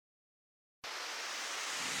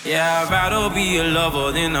Yeah, I'd rather be a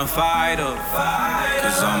lover than a fighter.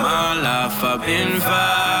 Cause all my life I've been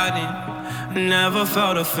fighting. Never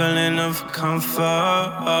felt a feeling of comfort.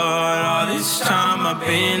 All this time I've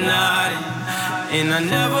been hiding. And I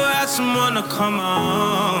never had someone to come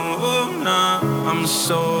on. Oh, nah, I'm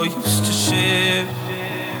so used to shit.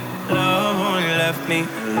 Love only left me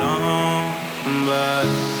alone. But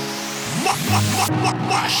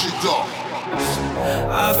Mash it up.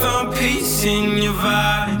 I found peace in your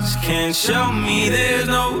vibes. Can't show me there's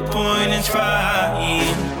no point in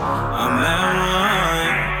trying. I'm at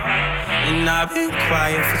one, and I've been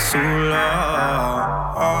quiet for too long.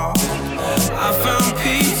 I found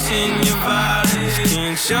peace in your vibes.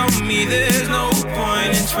 Can't show me there's no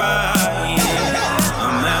point in trying.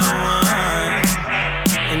 I'm at one,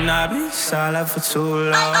 and I've been silent for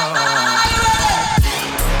too long.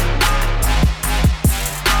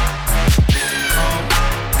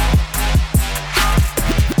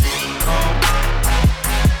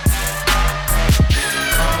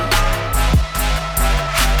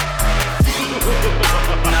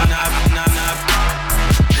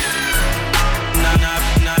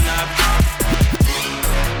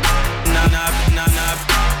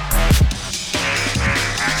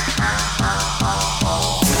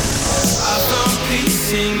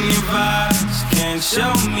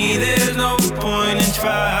 Show me there's no point in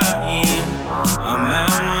trying. I'm at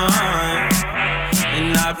one,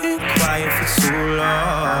 and I've been quiet for too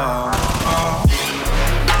long.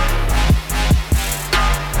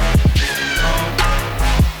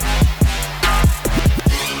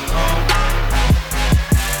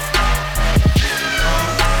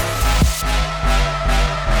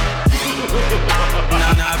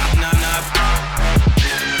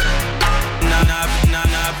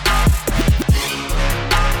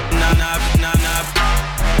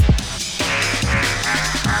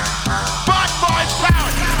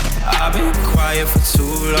 I've been quiet for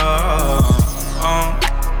too long.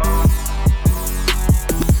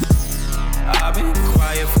 I've been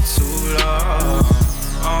quiet for too long.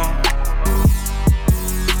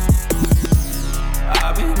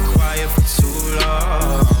 I've been quiet for too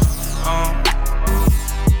long.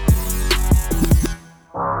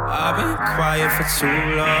 I've been quiet for too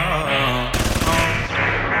long.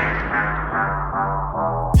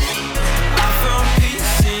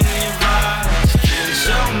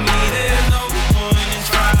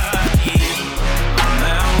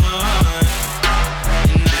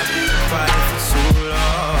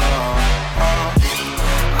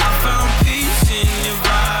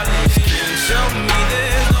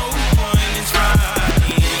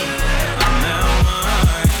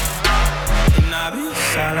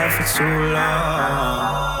 For too long.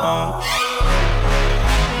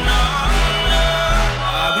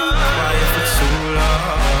 I've been quiet for too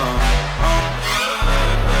long.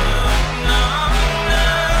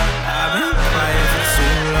 I've been quiet for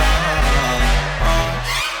too long.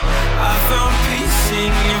 I found peace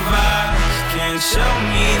in your vibes. Can't show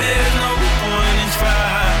me there's no point in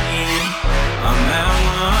trying. I'm at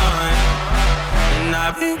one, and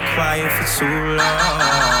I've been quiet for too long.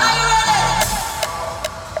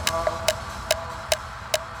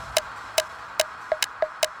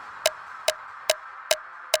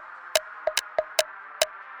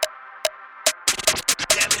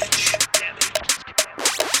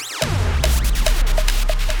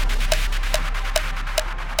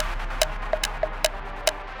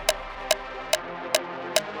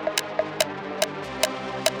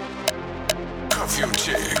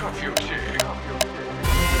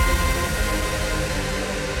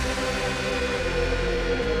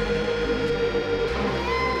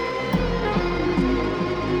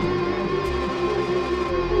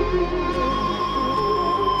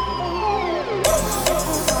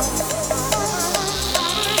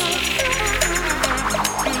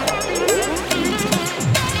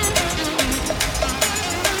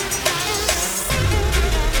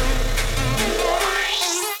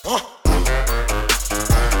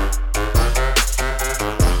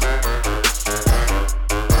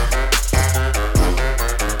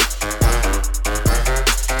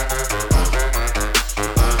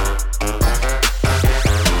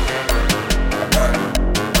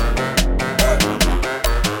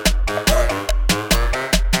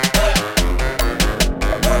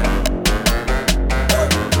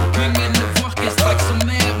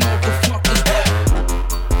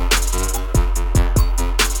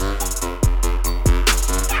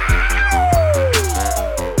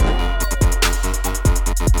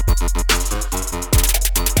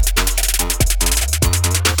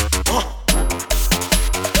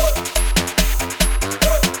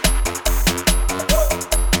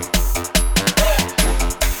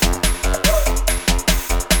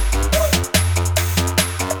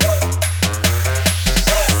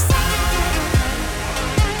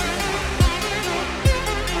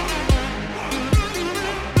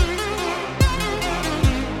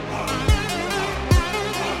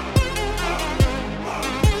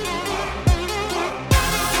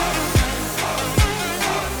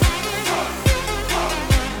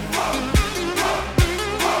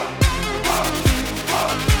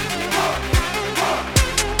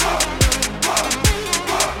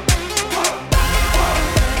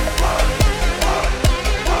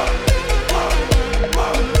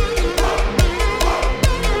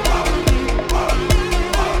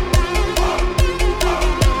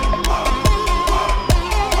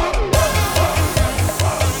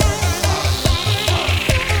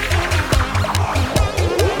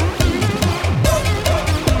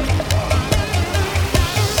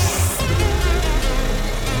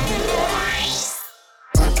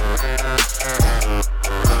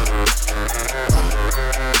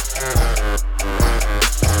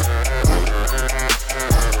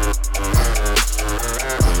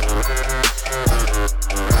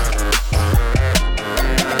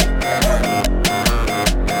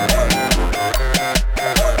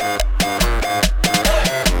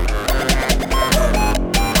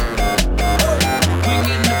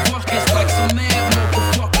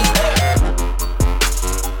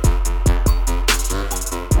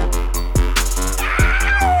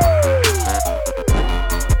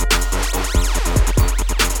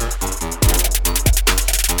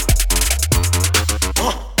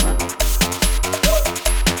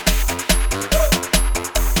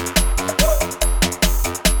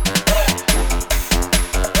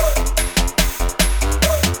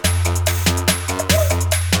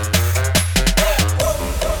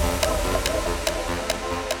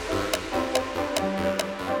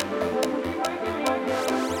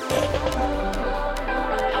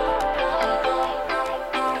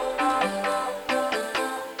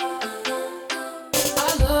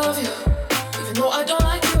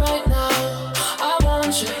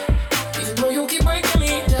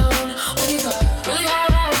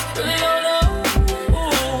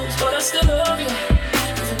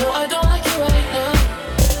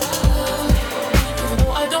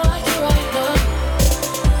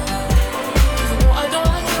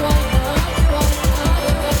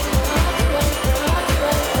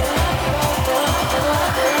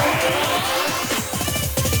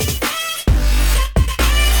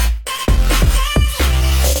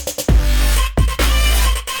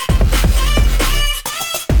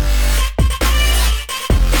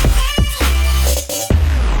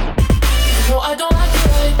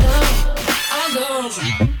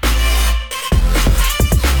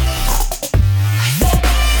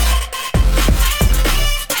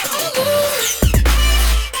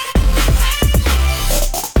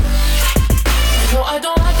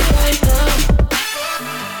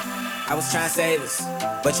 savers,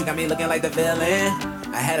 but you got me looking like the villain.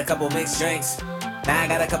 I had a couple mixed drinks, now I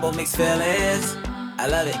got a couple mixed feelings. I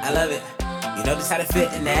love it, I love it. You know just how to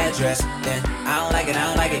fit in the address. Then I don't like it, I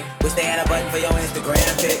don't like it. Wish they had a button for your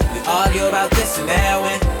Instagram pic. We argue about this and that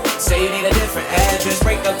when say you need a different address.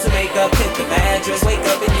 Break up to make up, hit the mattress. Wake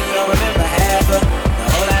up and you don't remember half of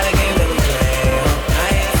the whole lot of games that we play.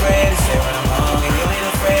 I ain't afraid to say when I'm wrong, and you ain't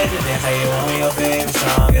afraid to dance how you want when your favorite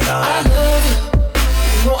song is on. I love you,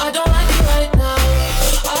 you know I don't like you right now.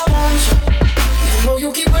 I want you, you know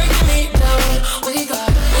you keep breaking me down. We got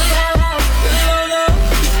really low love,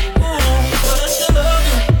 but I still love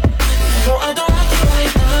you. You know I don't like you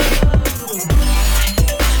right now.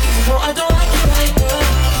 You know I don't like you right now.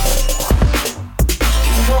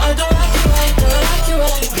 You know I don't like you right now. Like you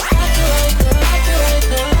right, like you right now, like you right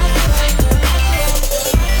now, like you right now.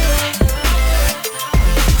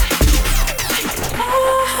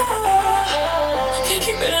 Can't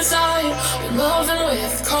keep it inside. You're loving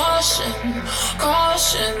with caution,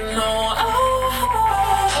 caution. No, I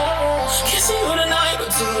can't see you tonight, but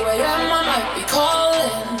 2 a.m. I might be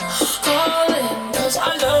calling, calling. 'Cause I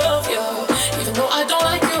love you, even though I don't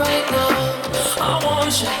like you right now. I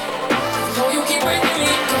want you, even though you keep breaking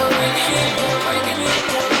me down, breaking me down, breaking me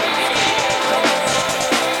down, breaking me down.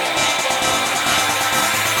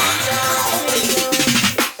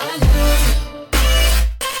 I love you.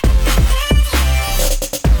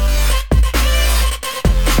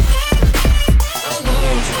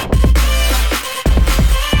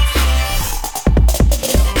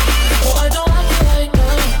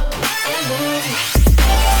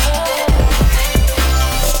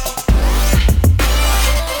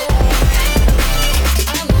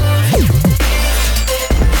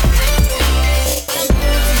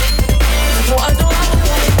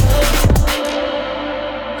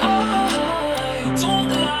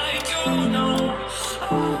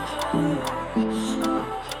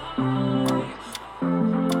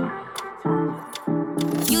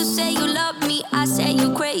 You say you love me, I say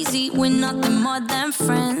you crazy. We're nothing more than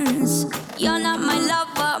friends. You're not my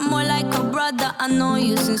lover, more like a brother. I know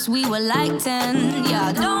you since we were like 10.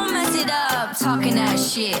 Yeah, don't mess it up, talking that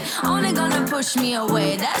shit. Only gonna push me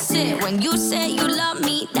away, that's it. When you say you love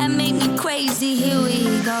me, that made me crazy. Here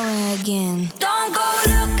we go again. Don't go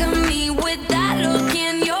look at me with that look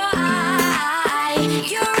in your eye.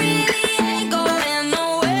 You really ain't going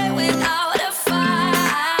nowhere without a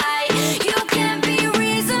fight. You can't be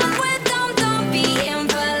reasoned with them, don't be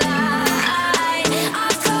impolite.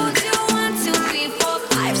 I've told you 1, 2, 3, 4,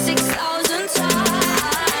 5, 6,000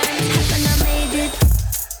 times, and I made it.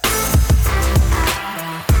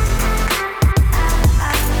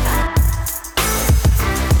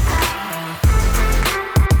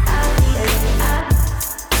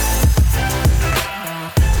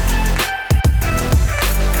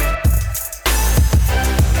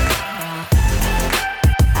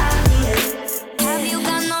 Have you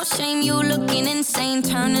got no shame? You looking insane,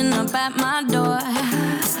 turning up at my door.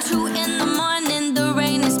 2 in the morning, the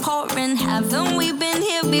rain is pouring. Haven't we been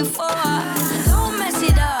here before? Don't mess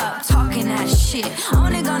it up, talking that shit.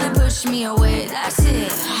 Only gonna push me away, that's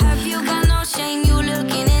it. Have you got no shame? You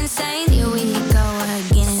looking insane. Here we go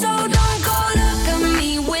again. So don't go look at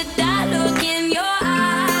me with that look in your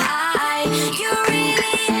eye. You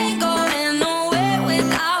really ain't going nowhere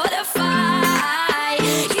without a fight.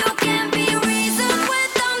 You can't be reasoned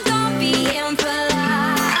with them, don't be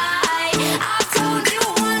impolite. I've told you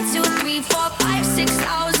 1, 2, 3, 4, 5,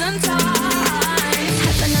 6,000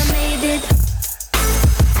 times, and I made it.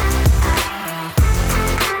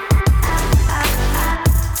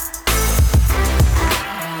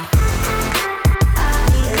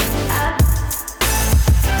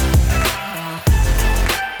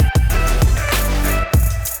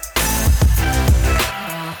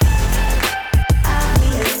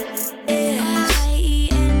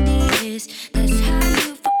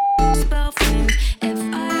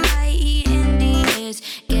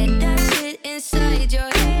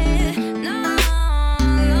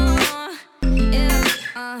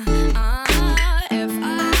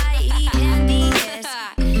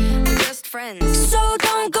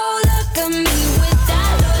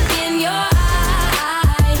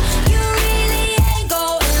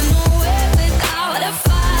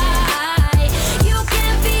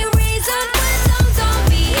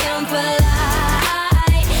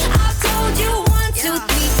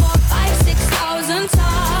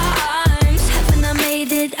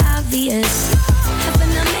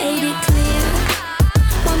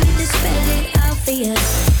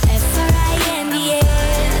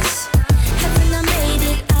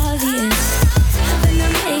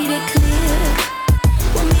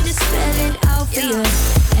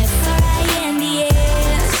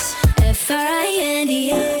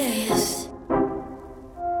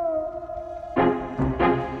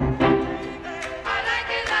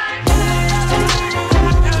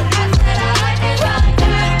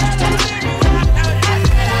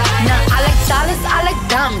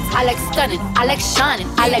 I like stunning, I like shining,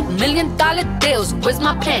 I like $1 million deals. Where's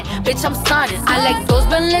my pen? Bitch, I'm signing. I like those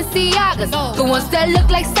Balenciagas, the ones that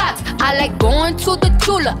look like socks. I like going to the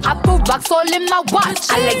Tula, I put rocks all in my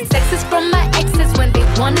watch. I like texts from my exes when they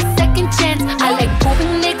want a second chance. I like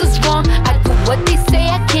proving niggas wrong, I do what they say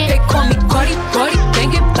I can't. They call me Cardi, Cardi,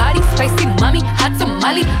 banging body, spicy mommy, hot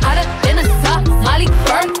tamale, hotter than a Somali.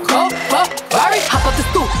 Virgo, Ferrari, hop up the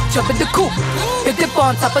stoop, jump in the coupe, the dip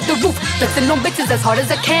on top of the roof, flexing on bitches as hard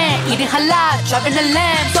as I can, eating halal, driving a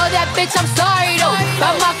lamb. So that bitch, I'm sorry though,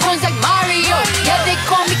 got my coins like Mario. Yeah, they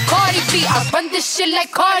call me Cardi B, I run this shit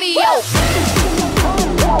like cardio.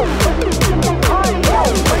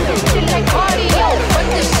 Run this shit like cardio, run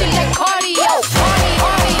this shit like cardio.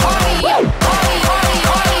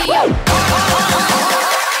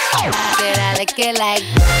 Did I like it like?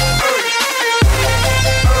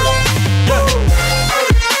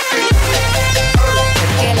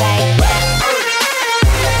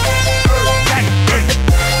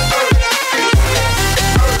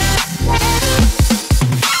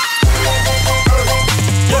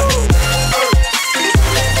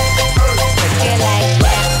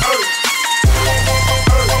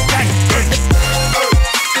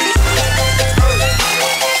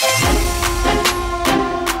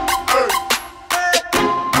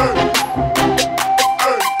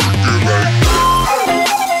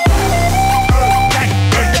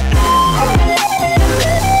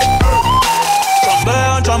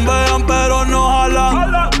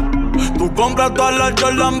 Compra todas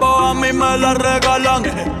las Lambo, a mí me las regalan.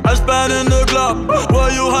 I spend in the club,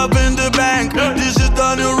 what you have in the bank. This is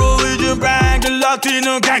the new religion bank, el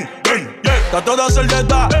Latino gang. Está toda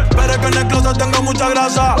servieta, pero es que en el closet tengo mucha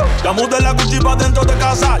grasa. Ya mudé la Gucci pa' dentro de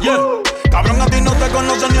casa, yeah. Cabrón, a ti no te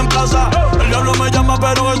conocen ni en plaza. El diablo me llama,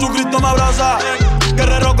 pero Jesucristo me abraza.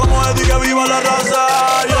 Guerrero como Eddie, que viva la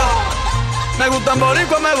raza, yeah. Me gustan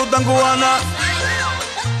boricua, me gustan cubana.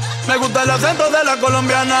 Me gusta el acento de la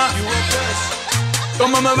colombiana.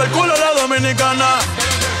 Como me ve el culo la dominicana.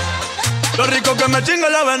 Lo rico que me chinga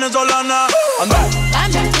la venezolana. Anda.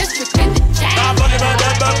 I'm the district in the chain.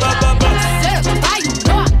 Certify, you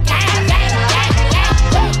know I gang.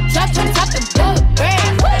 Drop top and blow the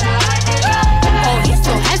brand. Oh, he's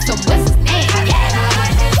so handsome, what's his name?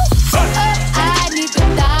 I need the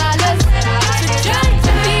dollars to try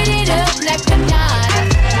to beat it up like Rihanna.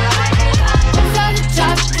 So the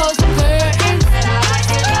drop goes the curtains.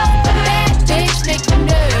 Bad bitch make me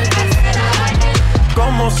nervous.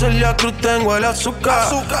 Como Celia Cruz tengo el azúcar.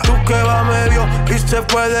 Tú que va medio y se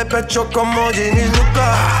fue de pecho como Ginny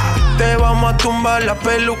Luca. Te vamos a tumbar la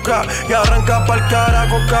peluca y arranca pa'l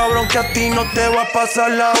carajo, cabrón, que a ti no te va a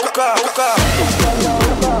pasar la boca.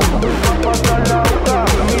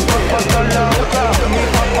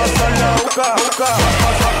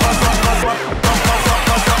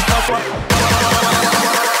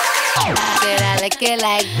 Did I like it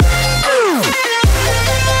like?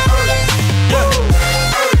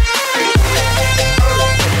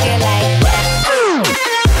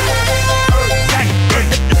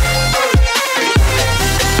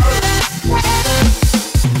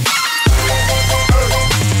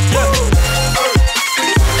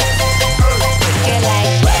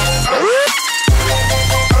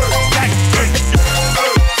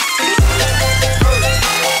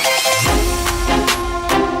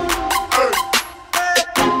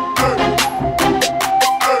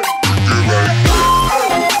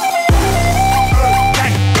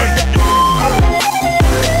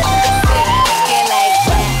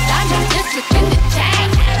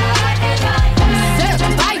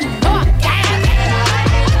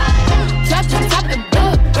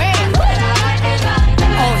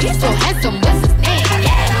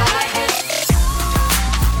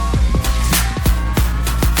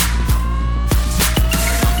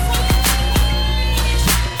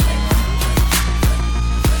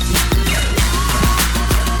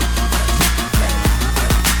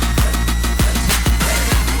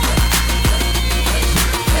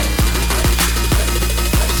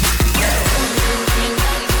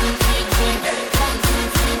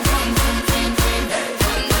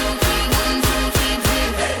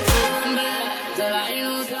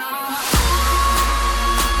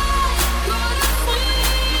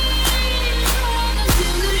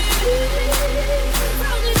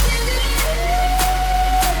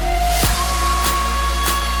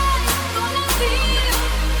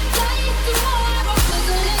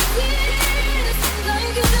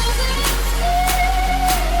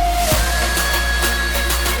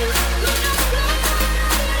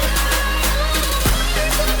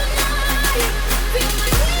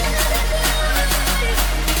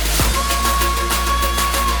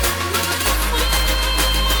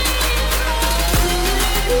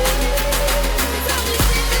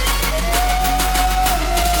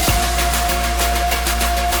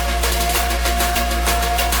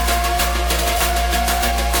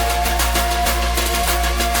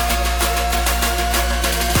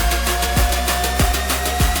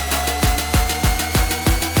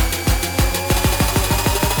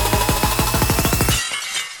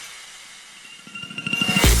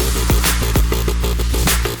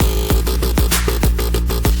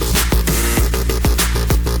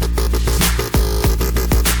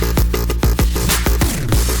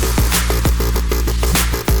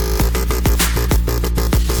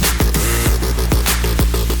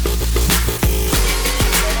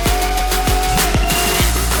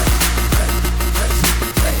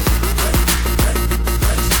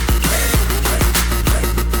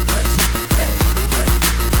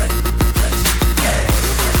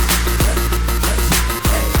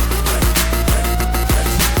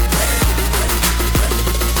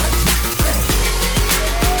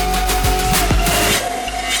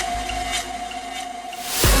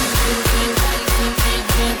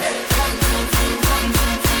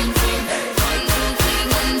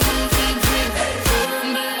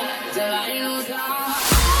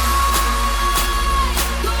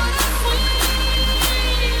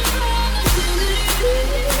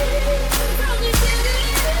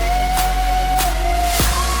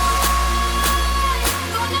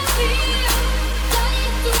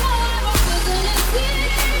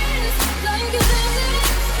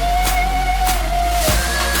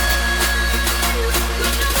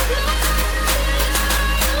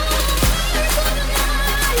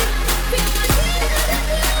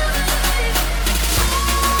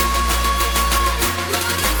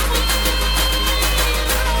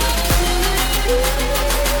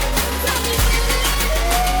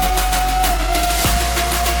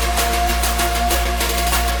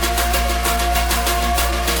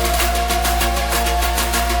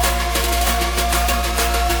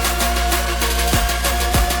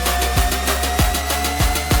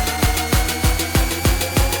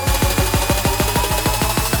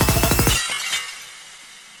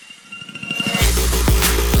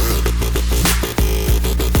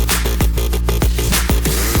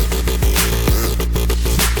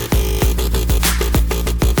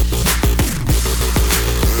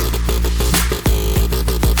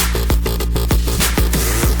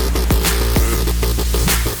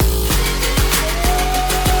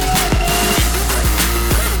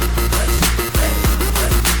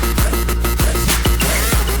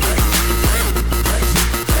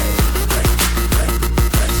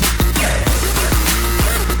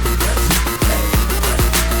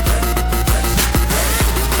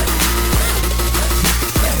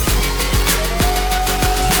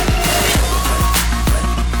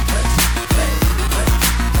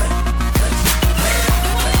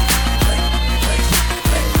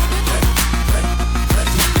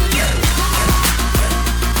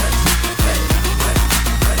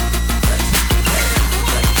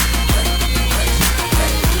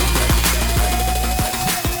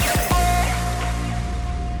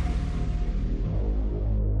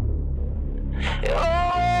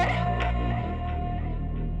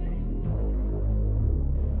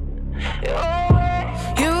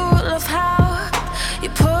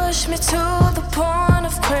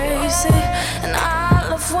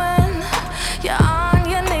 You're on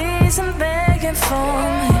your knees and begging for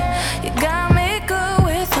me. You got me good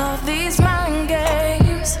with all these mind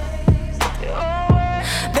games.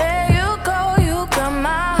 There you go, you got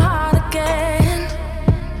my heart again.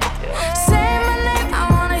 Say my name, I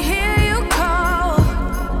wanna hear you call.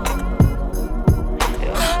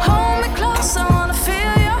 Hold me close, I wanna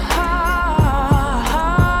feel your heart.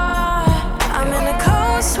 I'm in a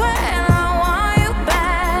cold sweat and I want you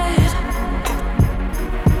bad.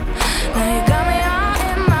 Now you got me all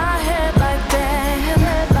in my head like damn,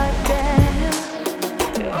 like damn.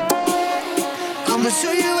 I'ma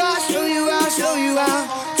show you out, show you out, show you out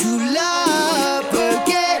to love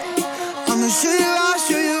again. I'ma show you out,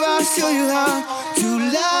 show you out, show you how to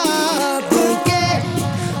love again.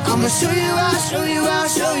 I'ma show you out, show you out,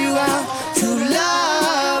 show you out to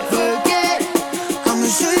love again. I'ma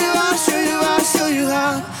show you out, show you out, show you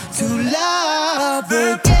how to love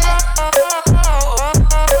again.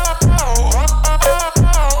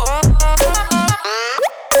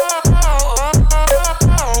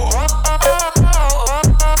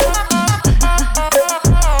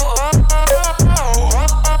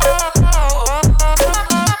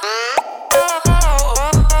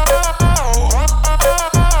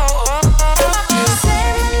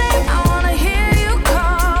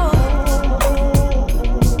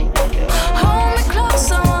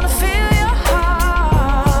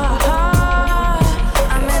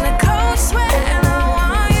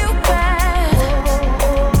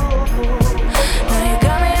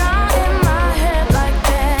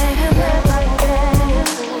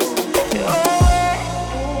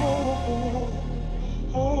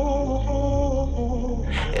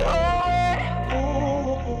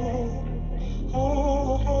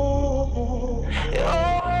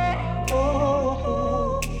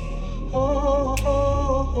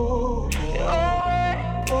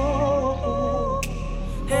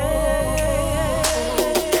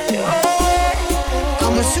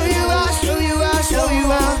 I'ma show you out, show you out, show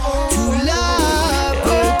you out to love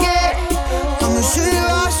again. I'ma show you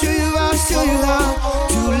out, show you out, show you how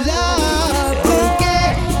to love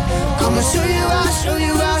again. I'ma show you out, show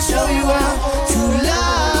you out, show you out to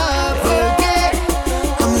love again.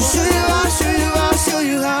 I'ma show you out, show you out, show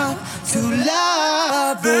you how to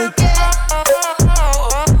love again.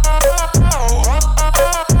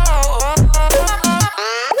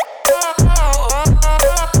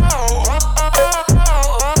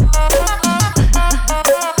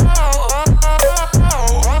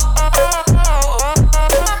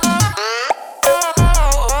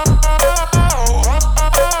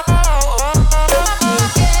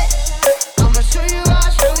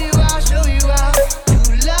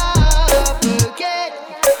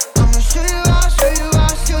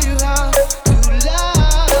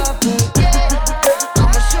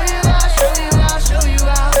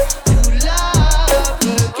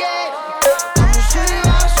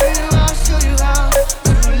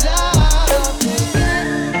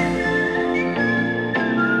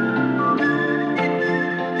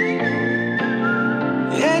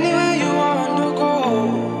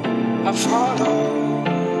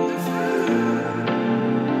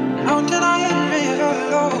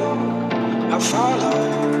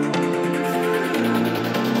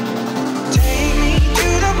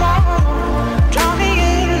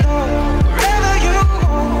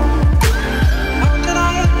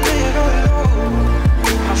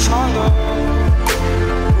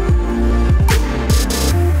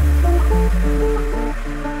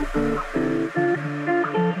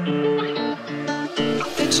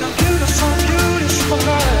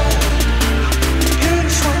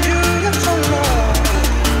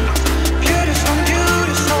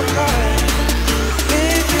 Beautiful love.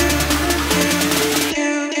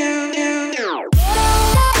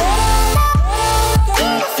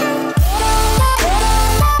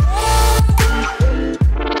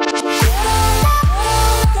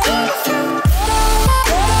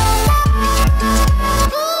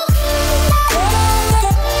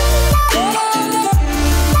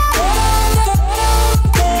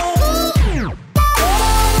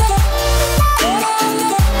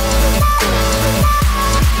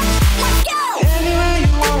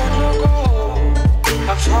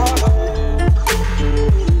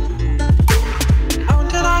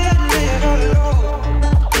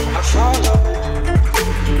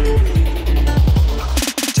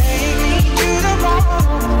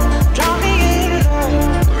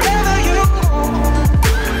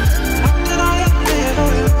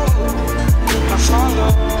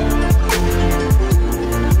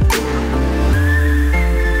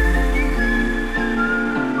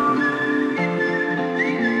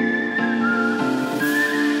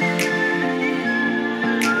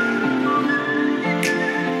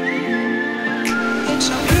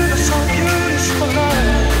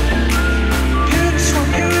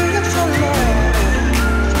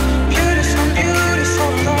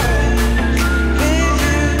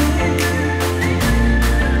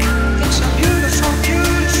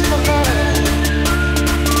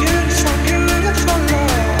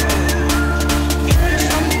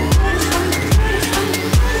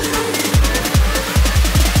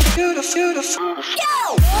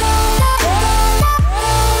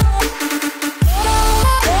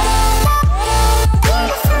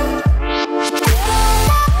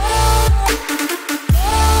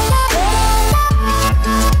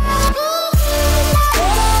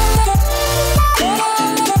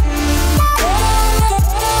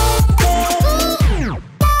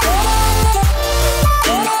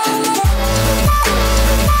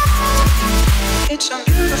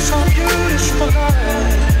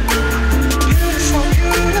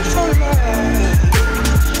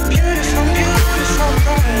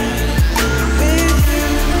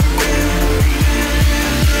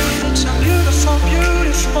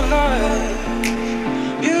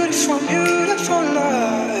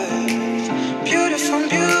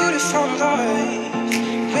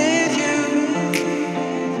 place with you.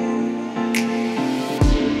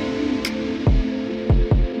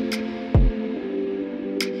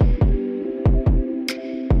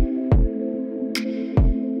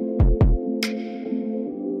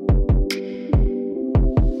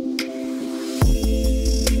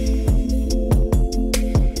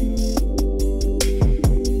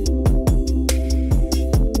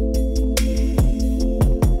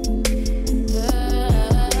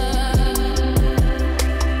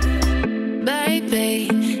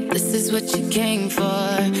 What you came for.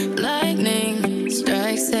 Lightning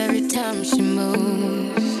strikes every time she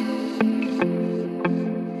moves,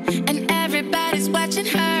 and everybody's watching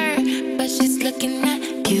her, but she's looking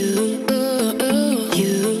at you.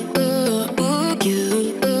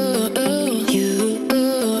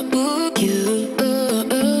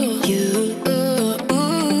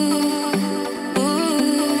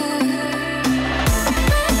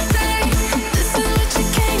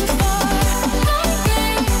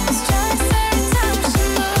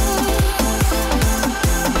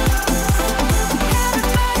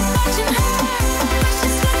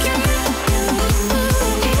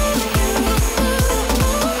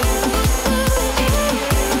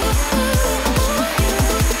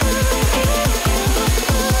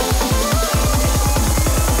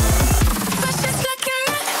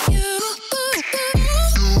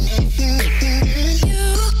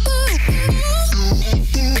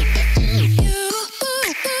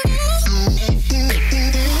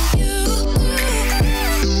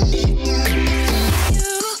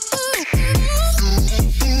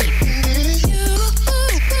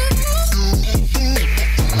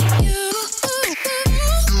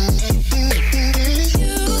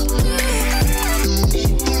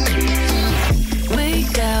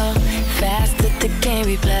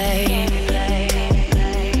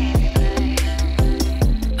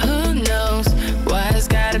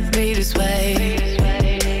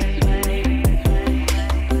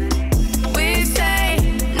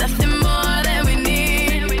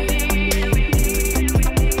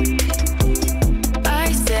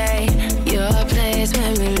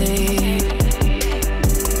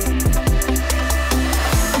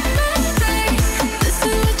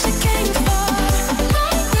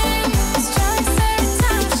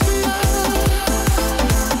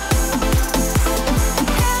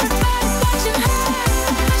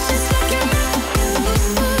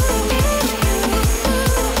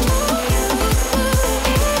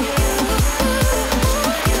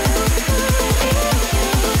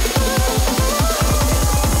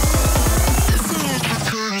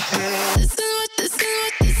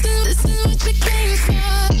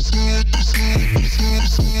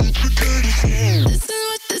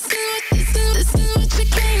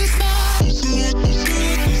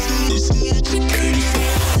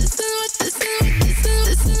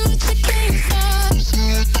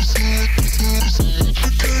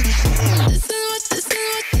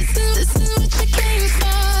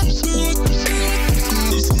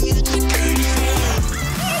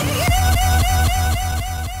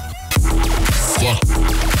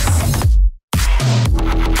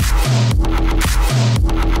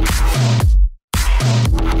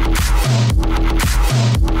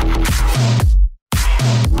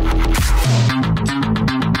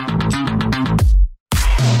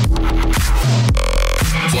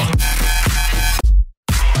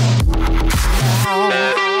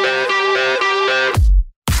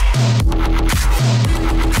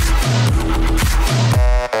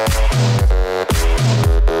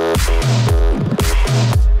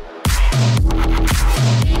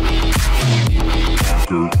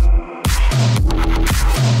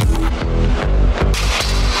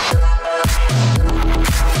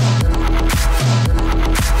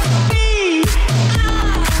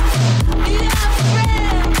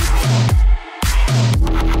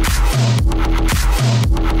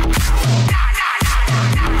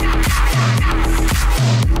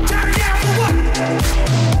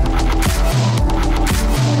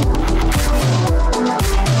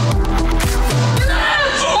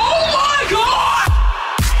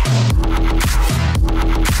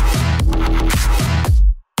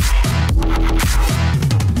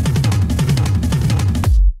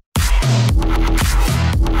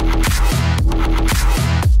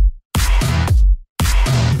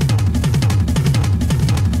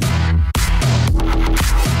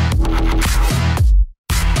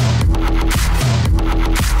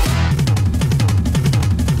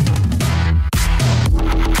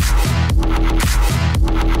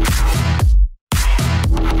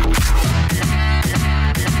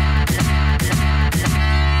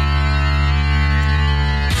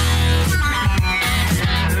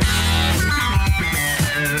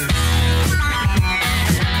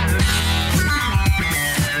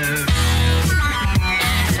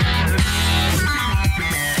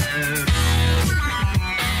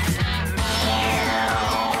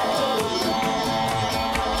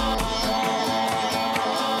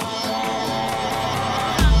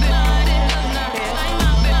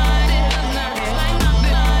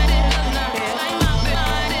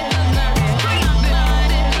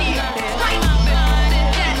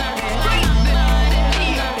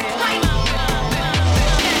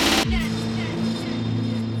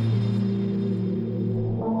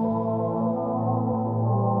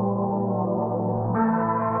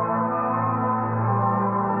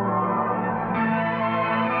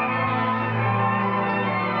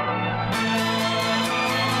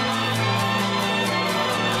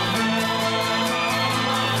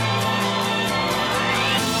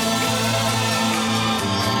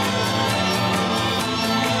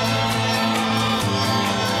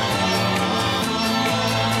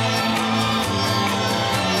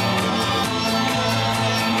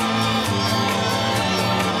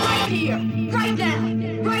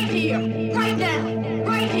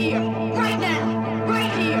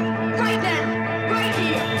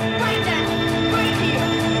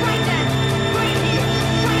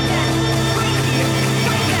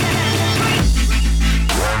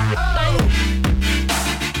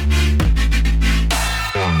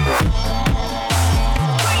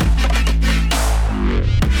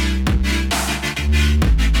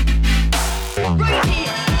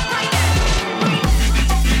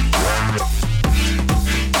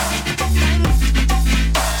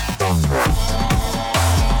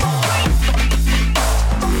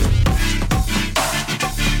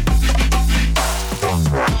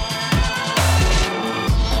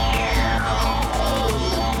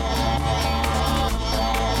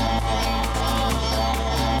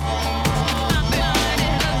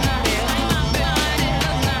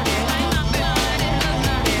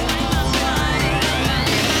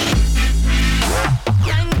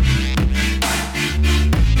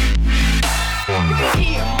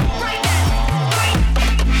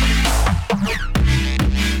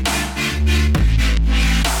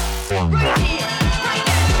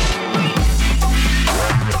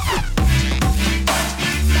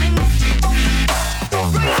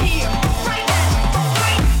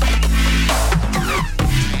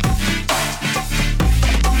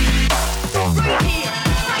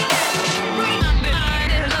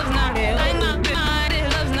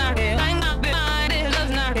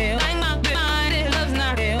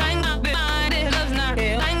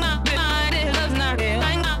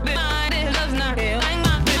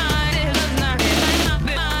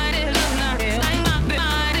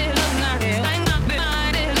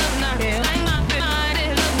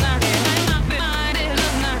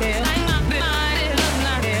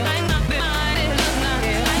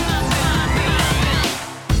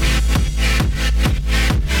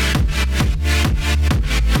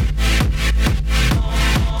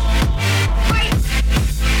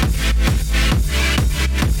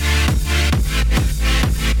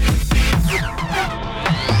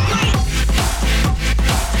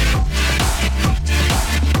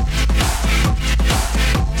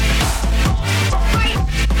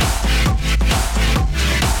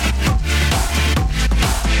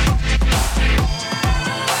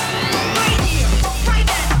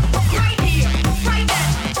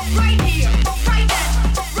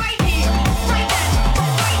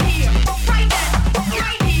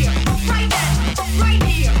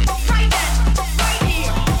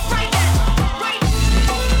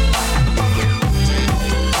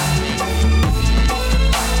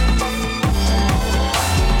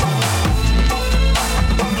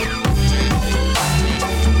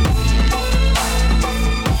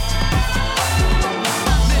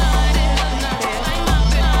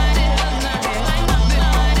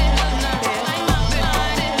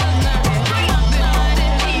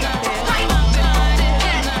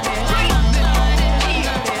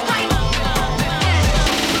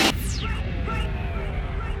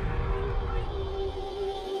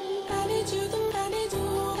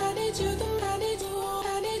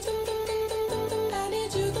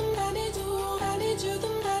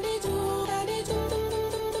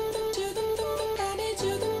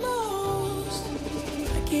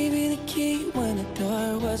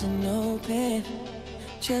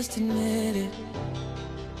 just admit it.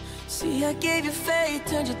 See, I gave you faith,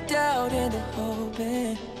 turned your doubt into hope,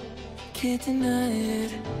 and can't deny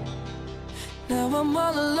it. Now I'm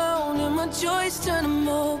all alone and my joys turn them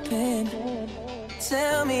open.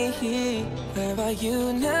 Tell me, where are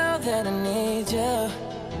you now that I need you?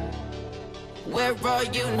 Where are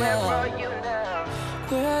you now?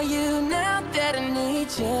 Where are you now that I need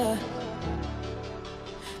you?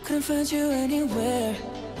 Couldn't find you anywhere.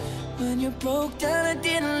 When you broke down, I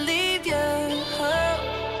didn't leave you.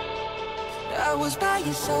 I was by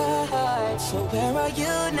your side. So where are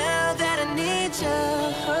you now that I need you?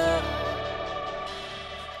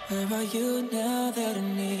 Where are you now that I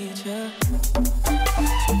need you?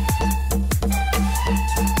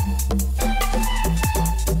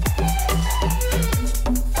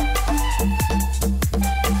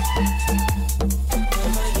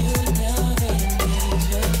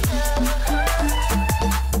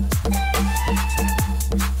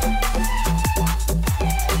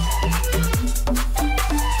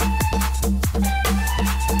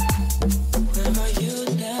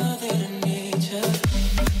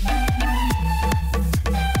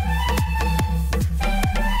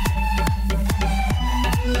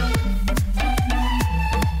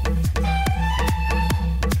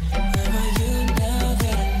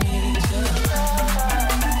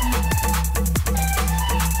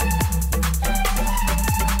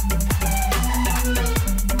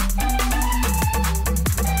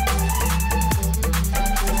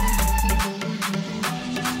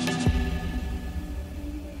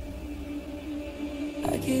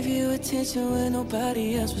 When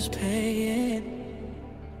nobody else was paying.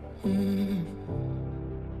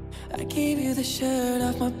 I gave you the shirt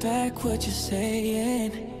off my back, what you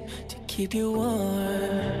saying? To keep you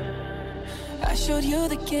warm. I showed you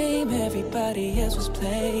the game everybody else was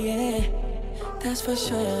playing. That's for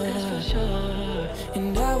sure.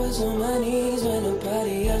 And I was on my knees when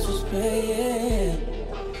nobody else was praying.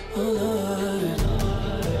 Oh Lord.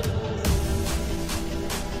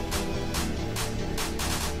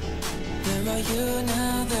 Where are you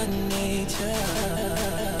now that I need you?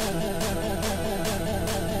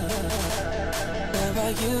 Where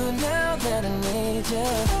are you now that I need you?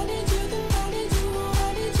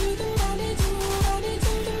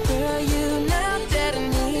 Where are you now that I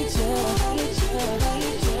need you?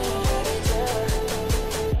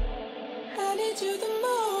 I need you the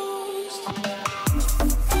most.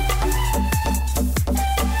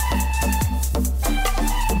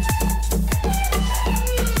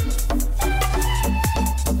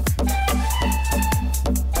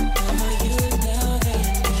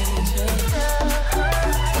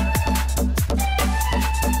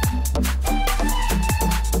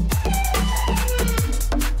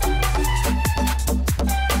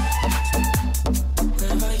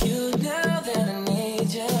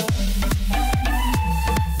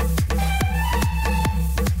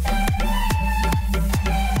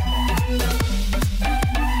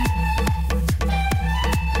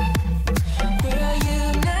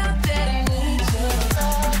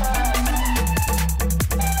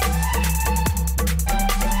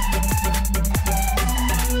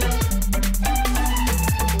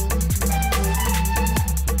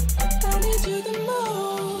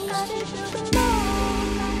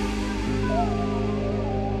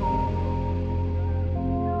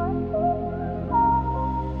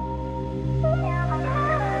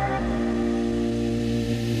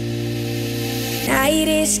 Night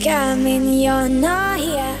is coming, you're not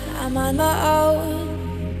here, I'm on my own.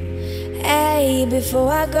 Hey,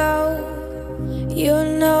 before I go, you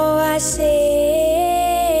know I say,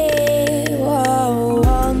 whoa,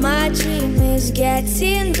 all my dream is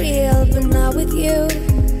getting real, but not with you.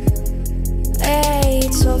 Hey,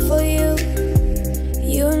 it's all for you,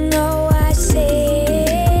 you know I say.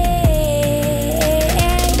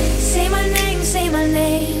 Say my name,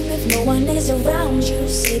 if no one is around you.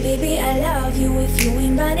 Say baby I love you if you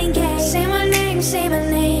ain't running game. Say my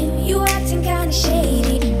name, you acting kinda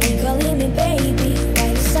shady, ain't calling me baby,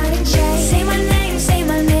 why the silent change? Say my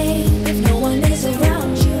name, if no one is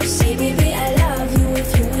around you. Say baby I love you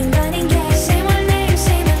if you ain't running game. Say my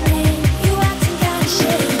name, you acting kinda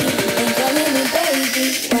shady, ain't calling me baby,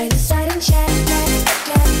 why the silent change?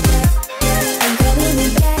 Ain't calling me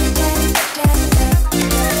back.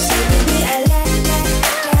 Say baby I love you,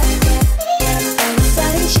 why the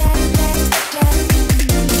silent change?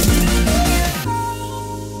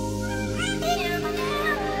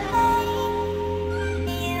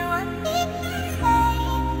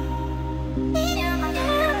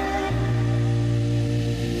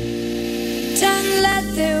 Don't let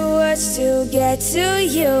the words to get to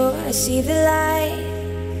you. I see the light.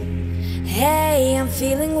 Hey, I'm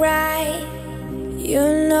feeling right.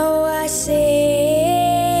 You know I say,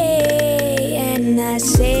 and I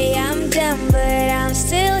say I'm done, but I'm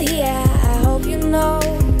still here. I hope you know.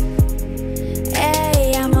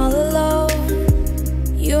 Hey, I'm all alone.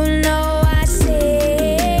 You know I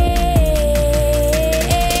say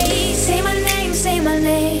my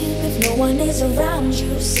name. If no one is around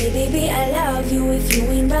you, say baby I love you. If you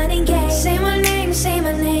ain't running game, say my name.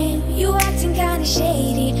 You acting kinda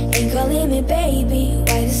shady, ain't calling me baby.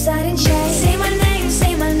 Why the sudden change? Say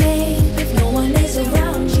my name. If no one is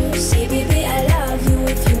around you, say baby I love you.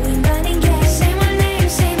 If you ain't running game, say my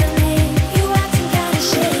name. You acting kinda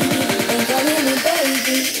shady, ain't calling me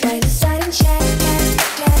baby. Why the sudden change?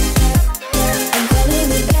 Ain't calling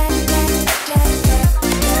me back.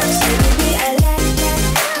 Say baby I love you.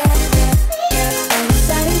 Why the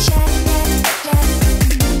sudden change?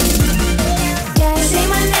 Say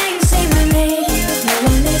my name. If no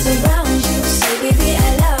one is around you, say baby I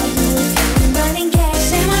love you. If you ain't running game,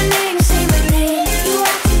 say my name. You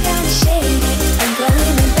acting kinda shady, ain't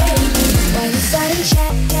calling me baby. Why you starting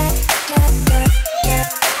chat?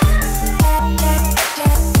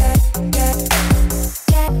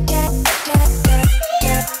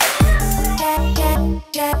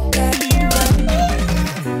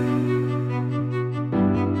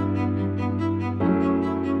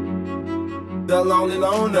 The lonely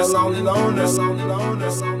loner.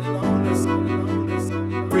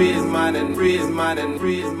 Free his mind and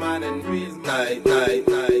night.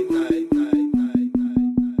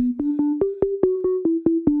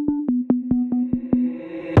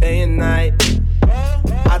 Day and night,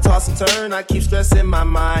 I toss and turn, I keep stressing my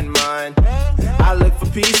mind. I look for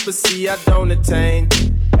peace, but see I don't attain.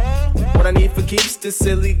 What I need for keeps this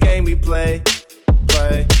silly game we play.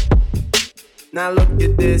 Now look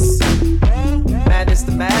at this. Madness,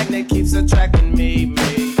 the magnet keeps attracting me.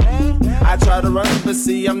 I try to run, but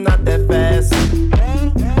see I'm not that fast.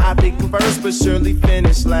 I think first, but surely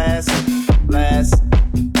finish last.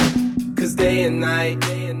 Cause day and night,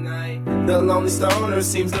 the lonely stoner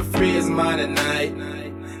seems to free his mind at night.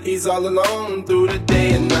 He's all alone through the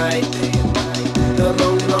day and night. The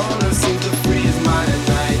lonely loner seems to free his mind at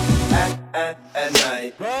night. At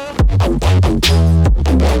night.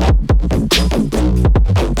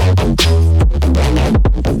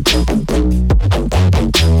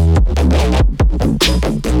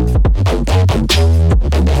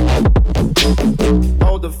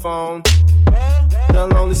 Hold the phone. The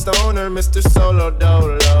lonely stoner, Mr. Solo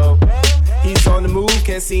Dolo. He's on the move,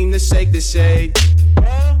 can't seem to shake the shade.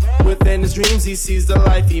 Within his dreams, he sees the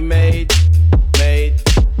life he made.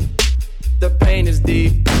 The pain is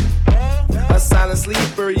deep. A silent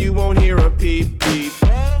sleeper, you won't hear a peep.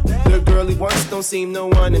 The girl he wants don't seem to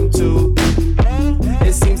want him to.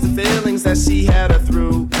 It seems the feelings that she had her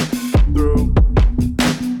through.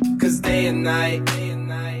 Cause day and night,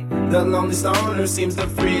 the lonely stoner seems to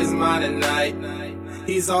free his mind at night.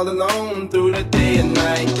 He's all alone through the day and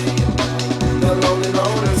night. The lonely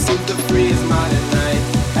loner seems to free his mind at night.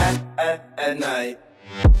 At night.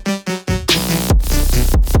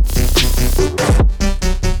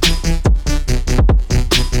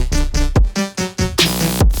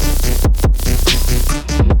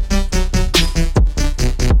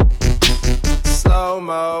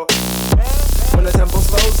 Slow-mo. When the tempo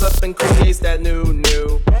slows up and creates that new.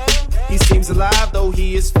 He seems alive though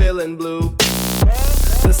he is feeling blue.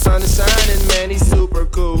 The sun is shining, man, he's super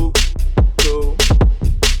cool.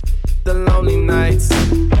 The lonely nights,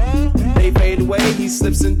 they fade away, he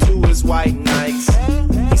slips into his white nights.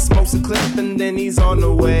 He smokes a clip and then he's on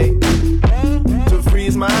the way. To free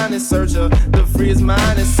his mind and searcher, to free his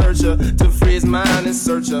mind and searcher, to free his mind and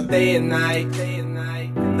searcher. Day and night,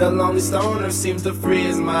 the lonely stoner seems to free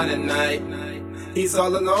his mind at night. He's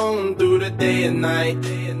all alone through the day and night.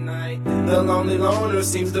 The lonely loner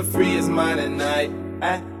seems to free his mind at night.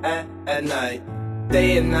 At night.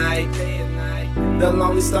 Day and night. The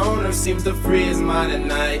lonely stoner seems to free his mind at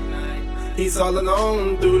night. He's all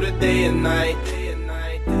alone through the day and night.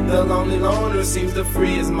 The lonely loner seems to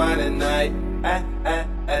free his mind at night. At night.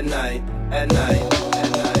 At night. At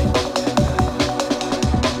night.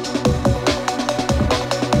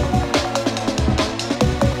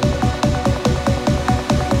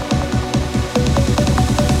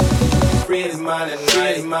 Free his mind at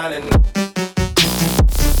night.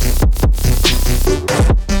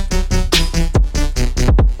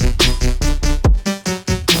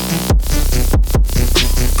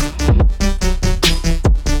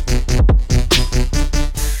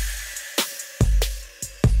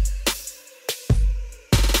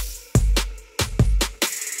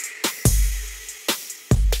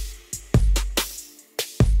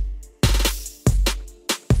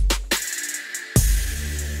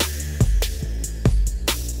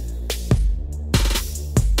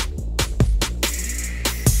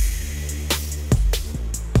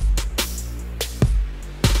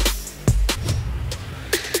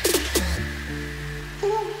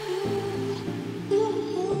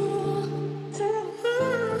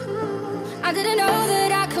 I didn't know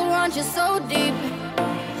that I could want you so deep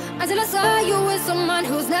until I saw you with someone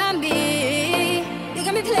who's not me. You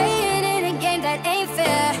got me playing in a game that ain't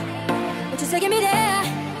fair, but you're taking me there.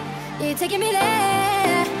 You're taking me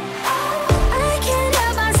there. I can't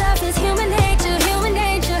help myself, it's human nature, human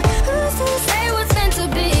nature. Who's to say what's meant to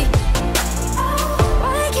be?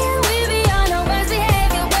 Why can't we be on our worst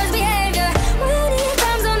behavior when it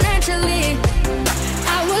comes on naturally?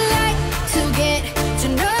 I would like to get to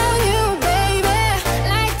know you, baby.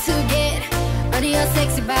 Like to get under your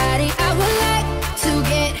sexy body. I would like to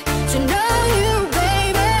get to know you,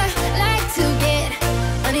 baby. Like to get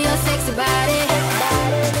under your sexy body.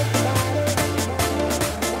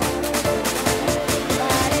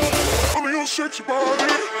 Sexy body.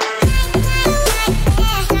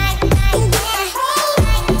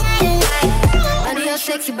 Under your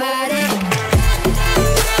sexy body.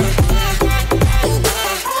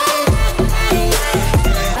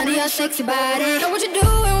 Under your sexy body. Know what you're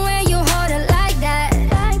doing when you hold it like that.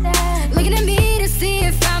 Looking at me to see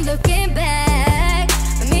if I'm looking back.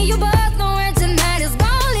 I mean, you both know where tonight is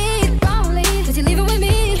gon' lead. Cause you're leaving with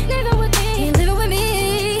me. You're leaving with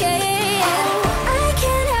me. Yeah. I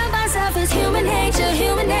can't help myself, it's human nature,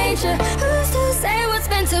 human nature. Who's to say what's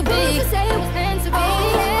meant to be?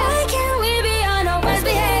 Why can't we be on our worst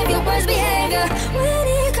behavior when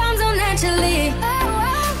it comes on naturally?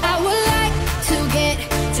 I would like to get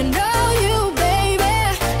to know you, baby.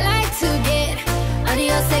 Like to get under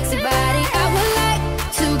your sexy body. I would like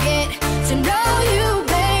to get to know you,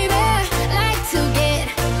 baby. Like to get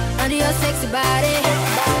under your sexy body.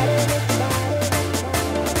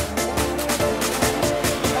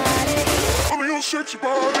 Under your sexy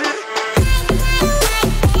body.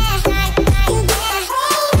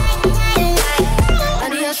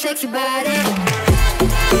 Under your sexy body.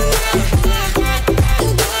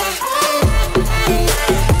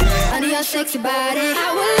 Under your sexy body. I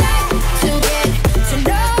would like to get to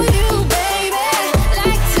know you, baby.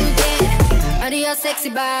 Like to get under your sexy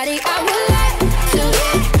body. I would like to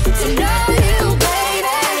get to know you,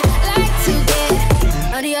 baby. Like to get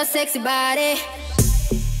under your sexy body.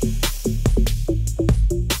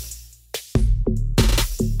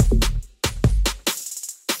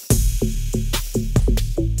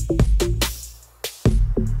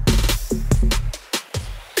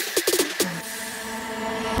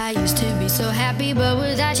 I used to be so happy, but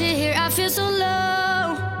without you here, I feel so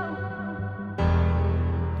low.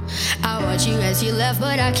 I watch you as you left,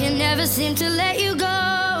 but I can never seem to let you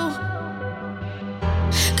go.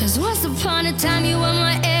 Cause once upon a time, you were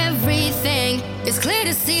my everything. It's clear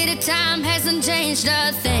to see that time hasn't changed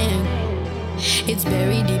a thing. It's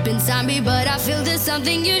buried deep inside me, but I feel there's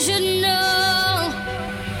something you should know.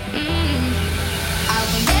 I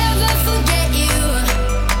will never forget you.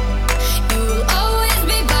 You will always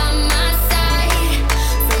be by my side.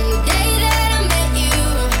 From the day that I met you,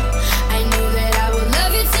 I knew that I would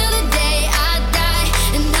love you till the day I die.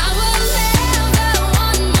 And I will never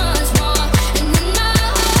want much more. And in my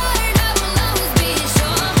heart, I will always be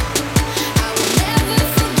sure. I will never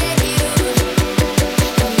forget you.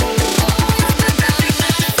 And you will always be by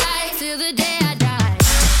my side till the day I die.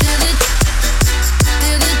 Till the day I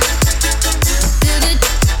die. Till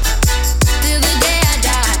the day I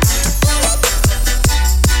die.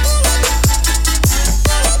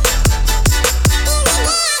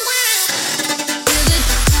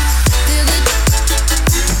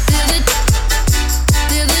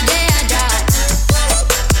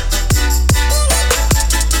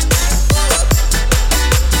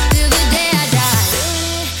 Till the day I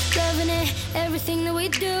die. Loving it, everything that we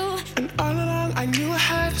do. And all along I knew I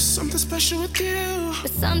had something special with you.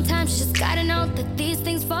 But sometimes you just gotta know that these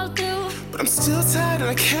things fall through. But I'm still tired and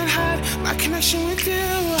I can't hide my connection with you.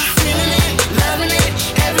 Feeling it, loving it,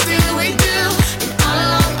 everything that we do. And all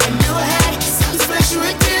along I knew I had something special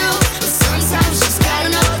with you. But sometimes you just gotta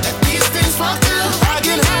know that these things fall through. I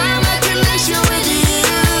can hide my connection with you.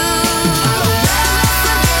 I will never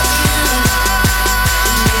forget you.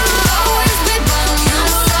 You will always be by me. You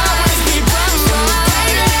will always be by me. From the day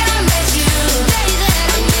that I met you,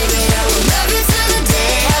 I knew that I would love you till the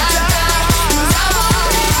day I die. 'Cause I will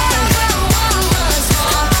never want much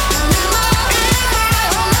more. And in my heart, I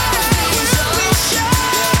will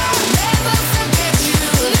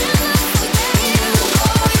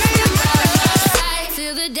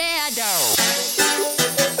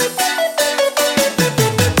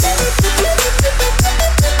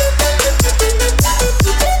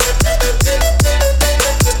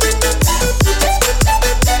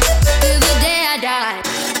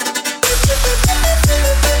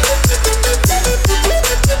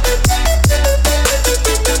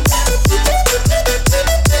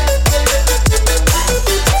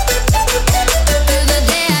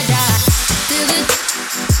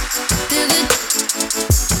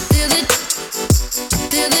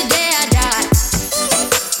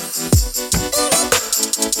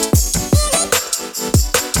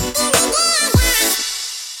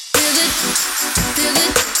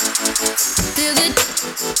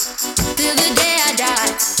Till the day I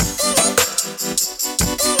die.